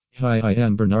Hi, I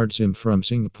am Bernard Sim from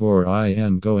Singapore. I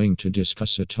am going to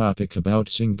discuss a topic about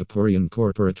Singaporean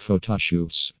corporate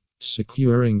photoshoots.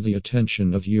 Securing the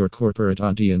attention of your corporate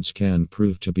audience can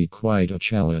prove to be quite a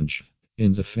challenge.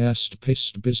 In the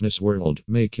fast-paced business world,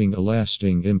 making a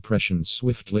lasting impression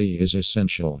swiftly is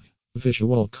essential.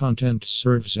 Visual content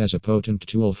serves as a potent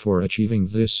tool for achieving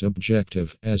this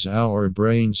objective, as our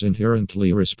brains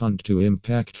inherently respond to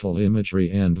impactful imagery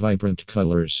and vibrant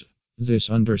colors.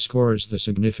 This underscores the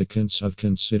significance of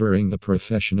considering a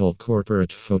professional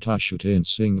corporate photoshoot in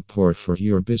Singapore for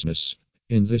your business.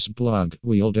 In this blog,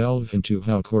 we'll delve into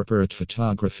how corporate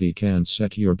photography can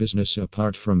set your business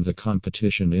apart from the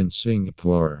competition in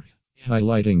Singapore,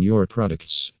 highlighting your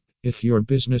products. If your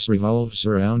business revolves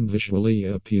around visually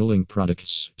appealing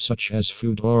products, such as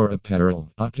food or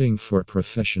apparel, opting for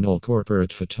professional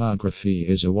corporate photography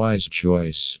is a wise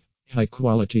choice.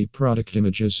 High-quality product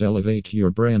images elevate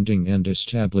your branding and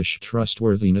establish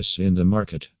trustworthiness in the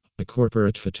market. A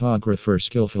corporate photographer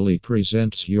skillfully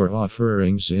presents your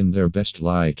offerings in their best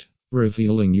light,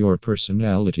 revealing your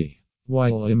personality.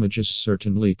 While images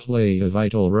certainly play a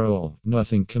vital role,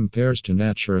 nothing compares to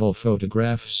natural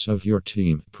photographs of your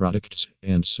team, products,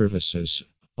 and services.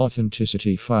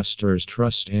 Authenticity fosters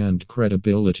trust and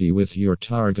credibility with your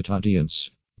target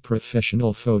audience.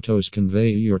 Professional photos convey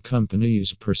your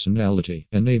company's personality,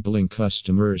 enabling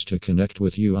customers to connect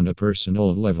with you on a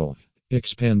personal level,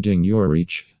 expanding your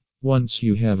reach. Once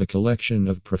you have a collection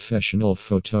of professional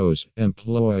photos,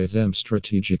 employ them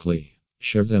strategically.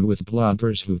 Share them with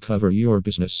bloggers who cover your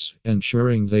business,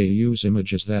 ensuring they use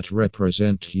images that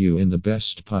represent you in the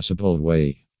best possible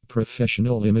way.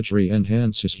 Professional imagery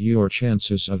enhances your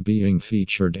chances of being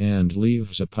featured and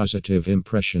leaves a positive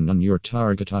impression on your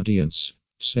target audience.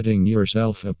 Setting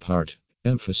yourself apart.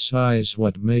 Emphasize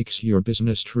what makes your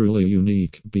business truly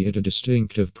unique, be it a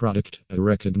distinctive product, a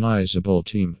recognizable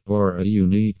team, or a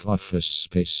unique office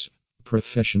space.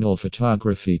 Professional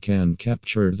photography can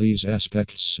capture these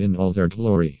aspects in all their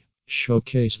glory.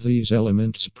 Showcase these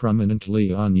elements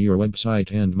prominently on your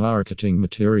website and marketing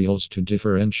materials to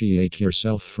differentiate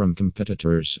yourself from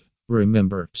competitors.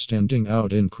 Remember, standing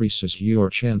out increases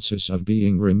your chances of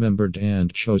being remembered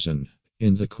and chosen.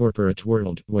 In the corporate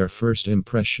world, where first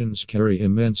impressions carry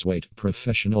immense weight,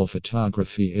 professional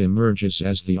photography emerges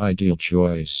as the ideal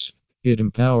choice. It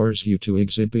empowers you to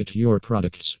exhibit your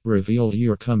products, reveal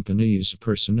your company's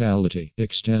personality,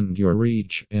 extend your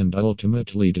reach, and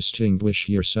ultimately distinguish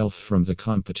yourself from the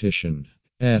competition.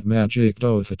 At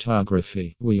Magicdow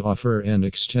Photography, we offer an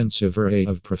extensive array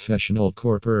of professional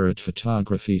corporate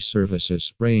photography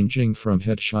services, ranging from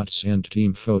headshots and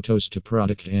team photos to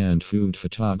product and food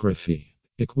photography.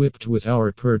 Equipped with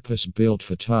our purpose-built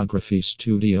photography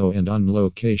studio and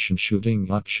on-location shooting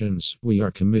options, we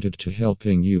are committed to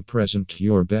helping you present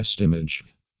your best image.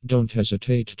 Don't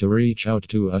hesitate to reach out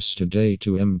to us today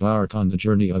to embark on the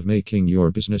journey of making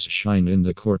your business shine in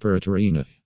the corporate arena.